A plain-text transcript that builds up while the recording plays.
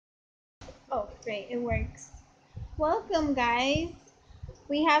Oh, great, it works. Welcome, guys.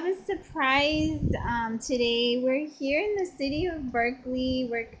 We have a surprise today. We're here in the city of Berkeley.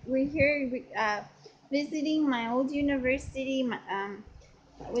 We're here visiting my old university,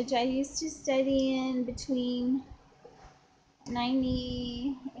 which I used to study in between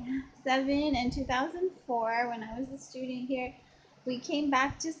 97 and 2004 when I was a student here. We came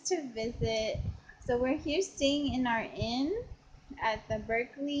back just to visit. So we're here staying in our inn at the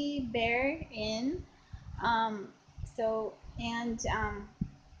Berkeley Bear Inn. Um, and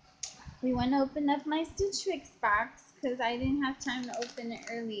we want to open up my Stitch Fix box because I didn't have time to open it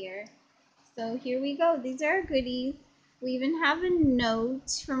earlier. So here we go. These are our goodies. We even have a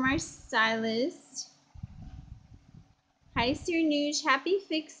note from our stylist. Hi, Sir Nooch. Happy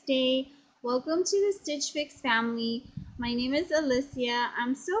Fix Day. Welcome to the Stitch Fix family. My name is Alicia.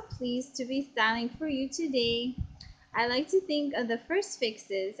 I'm so pleased to be styling for you today. I like to think of the first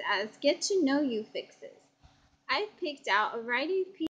fixes as get to know you fixes. I've picked out a variety of